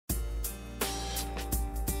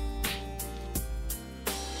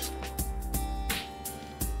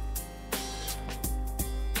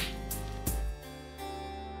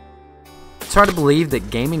It's hard to believe that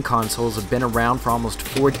gaming consoles have been around for almost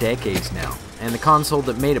 4 decades now, and the console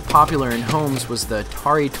that made it popular in homes was the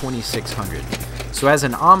Atari 2600. So as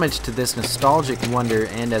an homage to this nostalgic wonder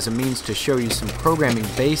and as a means to show you some programming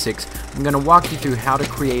basics, I'm going to walk you through how to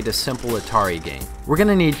create a simple Atari game. We're going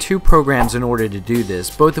to need 2 programs in order to do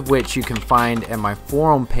this, both of which you can find at my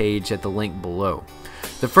forum page at the link below.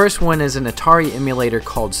 The first one is an Atari emulator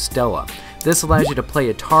called Stella. This allows you to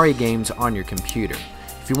play Atari games on your computer.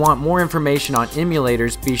 If you want more information on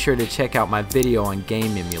emulators, be sure to check out my video on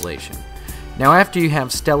game emulation. Now after you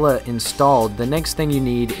have Stella installed, the next thing you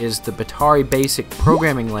need is the Atari Basic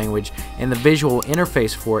programming language and the visual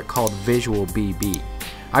interface for it called Visual BB.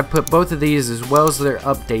 I've put both of these as well as their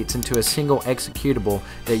updates into a single executable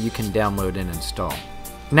that you can download and install.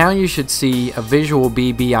 Now you should see a Visual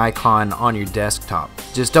BB icon on your desktop.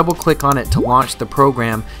 Just double click on it to launch the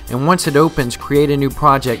program, and once it opens, create a new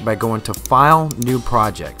project by going to File, New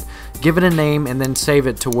Project. Give it a name and then save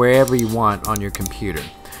it to wherever you want on your computer.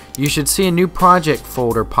 You should see a new project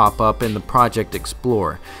folder pop up in the Project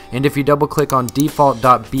Explorer, and if you double click on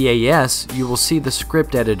default.bas, you will see the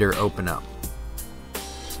script editor open up.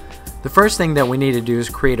 The first thing that we need to do is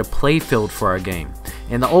create a playfield for our game.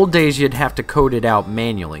 In the old days you'd have to code it out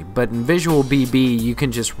manually, but in Visual BB you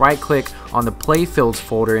can just right click on the playfields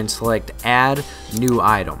folder and select Add New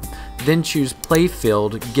Item. Then choose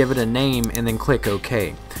Playfield, give it a name, and then click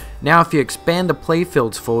OK. Now if you expand the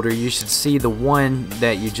playfields folder, you should see the one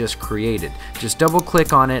that you just created. Just double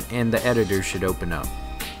click on it and the editor should open up.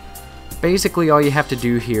 Basically all you have to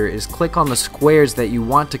do here is click on the squares that you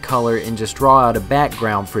want to color and just draw out a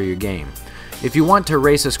background for your game. If you want to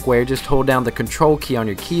erase a square, just hold down the Control key on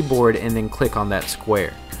your keyboard and then click on that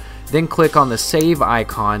square. Then click on the Save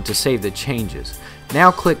icon to save the changes.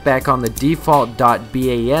 Now click back on the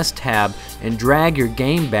default.bas tab and drag your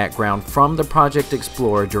game background from the Project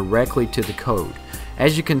Explorer directly to the code.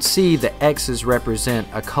 As you can see, the X's represent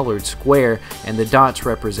a colored square and the dots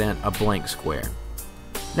represent a blank square.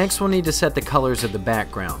 Next we'll need to set the colors of the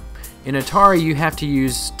background. In Atari you have to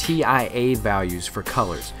use TIA values for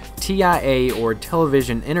colors. TIA, or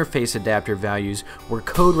television interface adapter values, were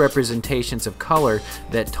code representations of color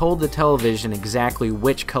that told the television exactly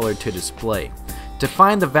which color to display. To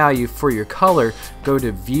find the value for your color, go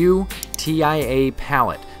to View, TIA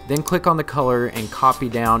Palette, then click on the color and copy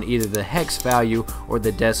down either the hex value or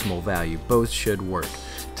the decimal value. Both should work.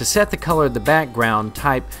 To set the color of the background,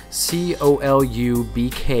 type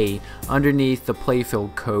COLUBK underneath the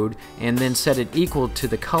playfield code and then set it equal to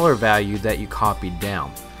the color value that you copied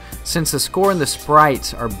down. Since the score and the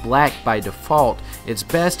sprites are black by default, it's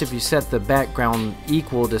best if you set the background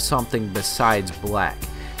equal to something besides black.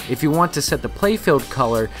 If you want to set the playfield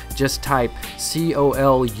color, just type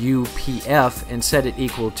COLUPF and set it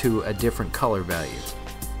equal to a different color value.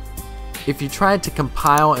 If you tried to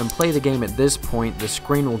compile and play the game at this point, the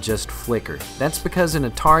screen will just flicker. That's because in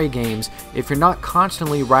Atari games, if you're not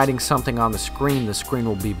constantly writing something on the screen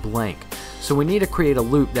will be blank. So we need to create a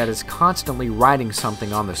loop that is constantly writing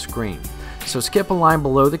something on the screen. So skip a line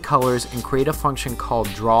below the colors and create a function called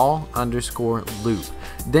draw_loop.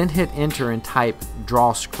 Then hit enter and type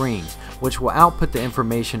draw screen, which will output the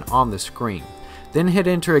information on the screen. Then hit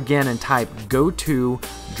enter again and type go to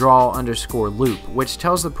draw_loop, which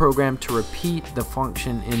tells the program to repeat the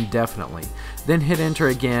function indefinitely. Then hit enter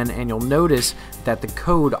again and you'll notice that the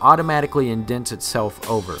code automatically indents itself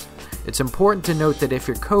over. It's important to note that if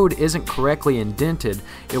your code isn't correctly indented,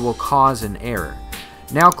 it will cause an error.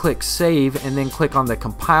 Now click Save and then click on the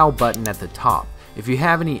Compile button at the top. If you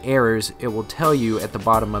have any errors, it will tell you at the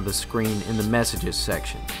bottom of the screen in the Messages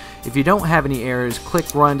section. If you don't have any errors,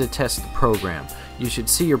 click Run to test the program. You should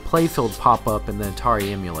see your playfield pop up in the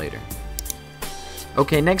Atari emulator.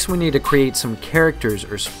 Okay, next we need to create some characters,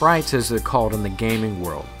 or sprites as they're called in the gaming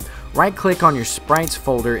world. Right click on your sprites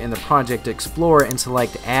folder in the Project Explorer and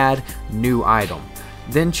select Add New Item.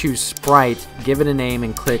 Then choose Sprite, give it a name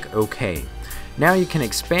and click OK. Now you can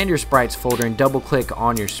expand your sprites folder and double click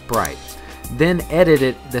on your sprite. Then edit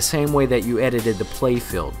it the same way that you edited the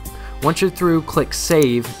playfield. Once you're through, click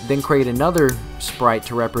Save, then create another sprite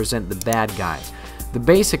to represent the bad guy. The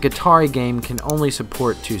basic Atari game can only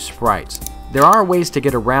support 2 sprites. There are ways to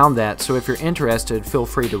get around that, so if you're interested, feel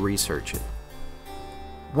free to research it.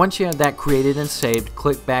 Once you have that created and saved,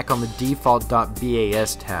 click back on the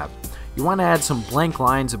default.bas tab. You want to add some blank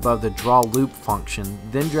lines above the draw loop function,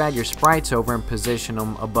 then drag your sprites over and position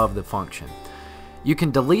them above the function. You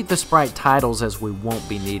can delete the sprite titles as we won't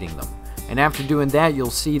be needing them. And after doing that, you'll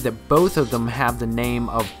see that both of them have the name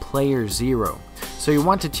of Player 0. So you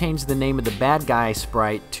want to change the name of the bad guy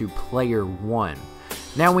sprite to Player 1.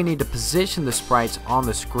 Now we need to position the sprites on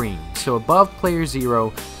the screen. So above player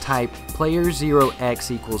 0, type player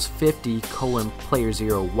 0x equals 50 colon player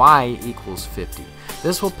 0y equals 50.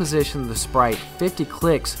 This will position the sprite 50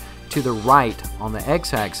 clicks to the right on the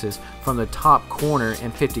x-axis from the top corner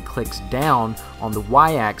and 50 clicks down on the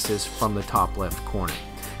y-axis from the top left corner.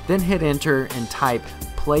 Then hit enter and type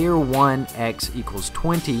player 1x equals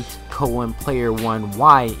 20 colon player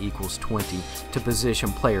 1y equals 20 to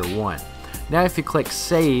position player 1. Now if you click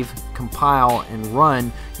save, compile, and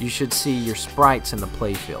run, you should see your sprites in the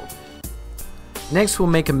playfield. Next we'll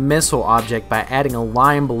make a missile object by adding a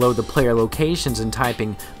line below the player locations and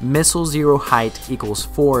typing missile 0 height equals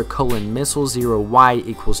 4 colon missile 0 y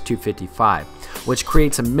equals 255, which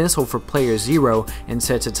creates a missile for player 0 and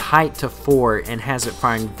sets its height to 4 and has it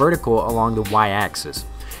firing vertical along the y-axis.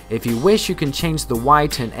 If you wish, you can change the y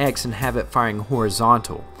to an x and have it firing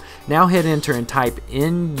horizontal. Now hit enter and type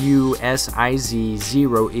NUSIZ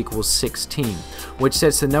 0 equals 16, which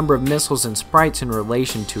sets the number of missiles and sprites in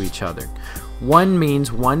relation to each other. 1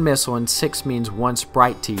 means one missile and 6 means one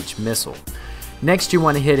sprite to each missile. Next you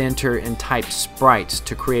want to hit enter and type sprites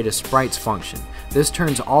to create a sprites function. This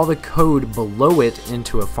turns all the code below it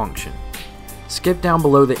into a function. Skip down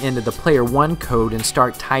below the end of the player 1 code and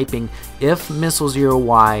start typing if missile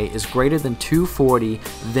 0y is greater than 240,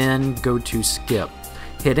 then go to skip.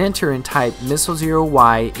 Hit enter and type missile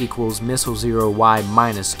 0y equals missile 0y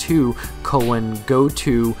minus 2 colon go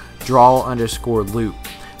to draw underscore loop.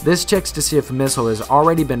 This checks to see if a missile has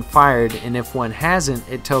already been fired, and if one hasn't,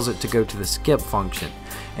 it tells it to go to the skip function,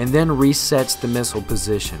 and then resets the missile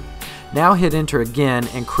position. Now hit enter again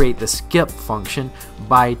and create the skip function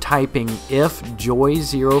by typing if joy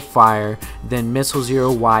 0 fire, then missile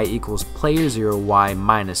 0y equals player 0y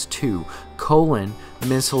minus 2 colon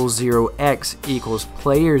missile 0x equals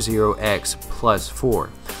player 0x plus 4,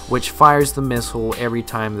 which fires the missile every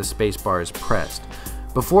time the spacebar is pressed.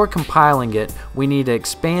 Before compiling it, we need to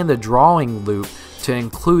expand the drawing loop to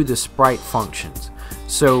include the sprite functions.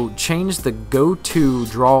 So change the go-to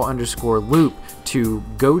draw underscore loop to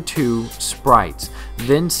go to sprites,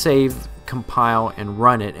 then save, compile, and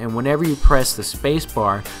run it, and whenever you press the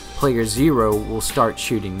spacebar, player 0 will start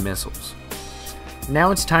shooting missiles.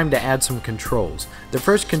 Now it's time to add some controls. The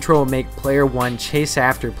first control will make player 1 chase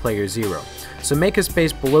after player 0. So make a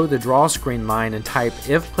space below the draw screen line and type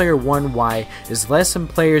if player 1y is less than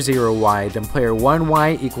player 0y, then player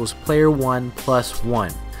 1y equals player 1 plus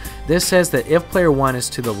 1. This says that if player 1 is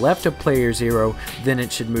to the left of player 0, then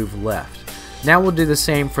it should move left. Now we'll do the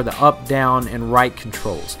same for the up, down, and right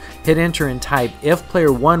controls. Hit enter and type if player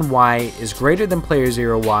 1y is greater than player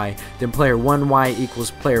 0y, then player 1y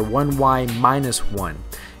equals player 1y minus 1.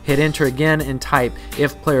 Hit enter again and type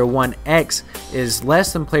if player 1x is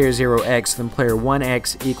less than player 0x, then player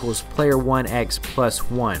 1x equals player 1x plus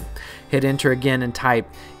 1. Hit enter again and type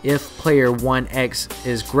if player 1x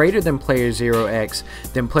is greater than player 0x,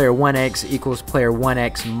 then player 1x equals player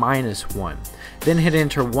 1x minus 1. Then hit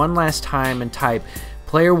enter one last time and type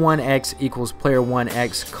player 1x equals player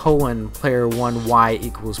 1x colon player 1y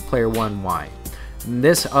equals player 1y. And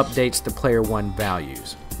this updates the player 1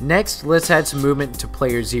 values. Next, let's add some movement to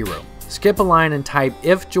player 0. Skip a line and type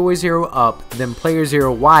if joy 0 up, then player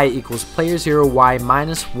 0y equals player 0y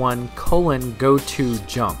minus 1 colon go to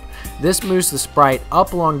jump. This moves the sprite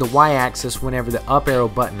up along the y-axis whenever the up arrow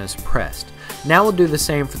button is pressed. Now we'll do the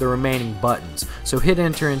same for the remaining buttons. So hit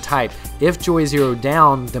enter and type if joy 0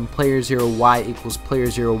 down, then player 0y equals player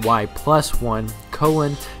 0y plus 1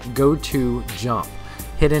 colon go to jump.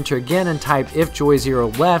 Hit enter again and type if joy 0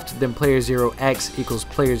 left, then player 0x equals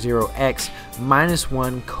player 0x minus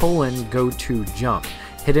 1 colon go to jump.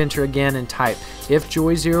 Hit enter again and type if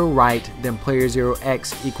joy 0 right, then player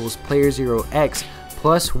 0x equals player 0x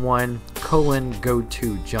plus 1 colon go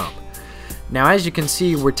to jump. Now as you can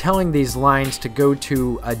see, we're telling these lines to go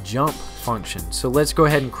to a jump function. So let's go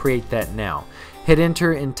ahead and create that now. Hit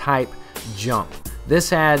enter and type jump.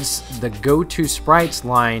 This adds the go to sprites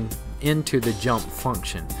line into the jump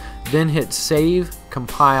function. Then hit save,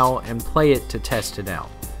 compile, and play it to test it out.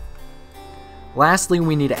 Lastly,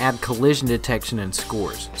 we need to add collision detection and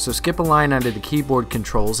scores. So skip a line under the keyboard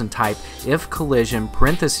controls and type if collision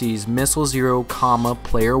parentheses missile 0 comma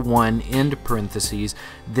player 1 end parentheses,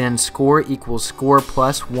 then score equals score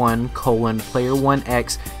plus 1 colon player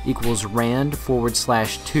 1x equals rand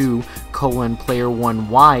 / 2 colon player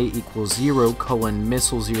 1y equals 0 colon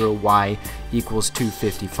missile 0y equals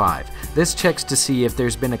 255. This checks to see if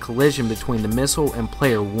there's been a collision between the missile and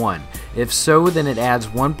player 1. If so, then it adds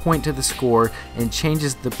 1 point to the score and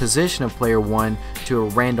changes the position of player 1 to a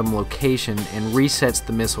random location and resets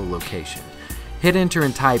the missile location. Hit enter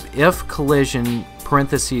and type if collision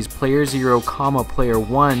parentheses player 0 comma player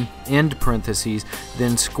 1 end parentheses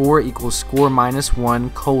then score equals score minus 1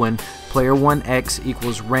 colon player 1 x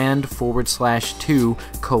equals rand /2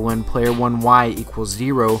 colon player 1 y equals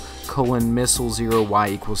 0 colon missile 0 y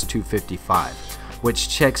equals 255, which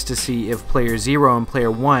checks to see if player 0 and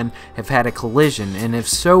player 1 have had a collision, and if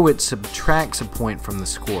so, it subtracts a point from the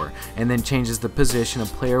score and then changes the position of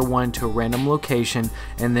player 1 to a random location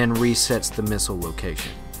and then resets the missile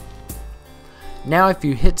location. Now if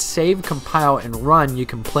you hit save, compile, and run, you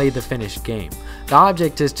can play the finished game. The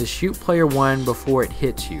object is to shoot player 1 before it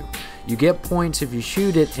hits you. You get points if you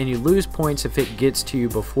shoot it, and you lose points if it gets to you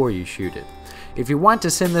before you shoot it. If you want to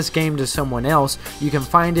send this game to someone else, you can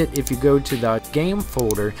find it if you go to the game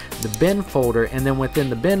folder, the bin folder, and then within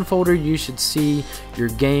the bin folder you should see your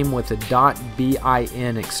game with a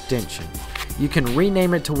 .bin extension. You can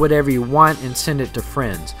rename it to whatever you want and send it to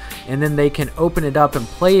friends, and then they can open it up and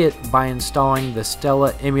play it by installing the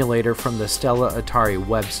Stella emulator from the Stella Atari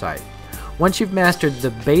website. Once you've mastered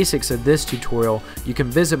the basics of this tutorial, you can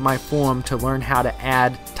visit my forum to learn how to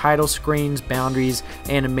add title screens, boundaries,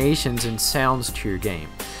 animations, and sounds to your game.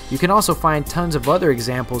 You can also find tons of other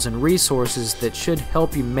examples and resources that should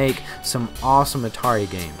help you make some awesome Atari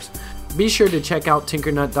games. Be sure to check out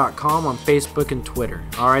Tinkernut.com on Facebook and Twitter.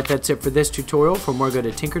 Alright, that's it for this tutorial. For more, go to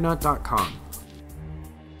Tinkernut.com.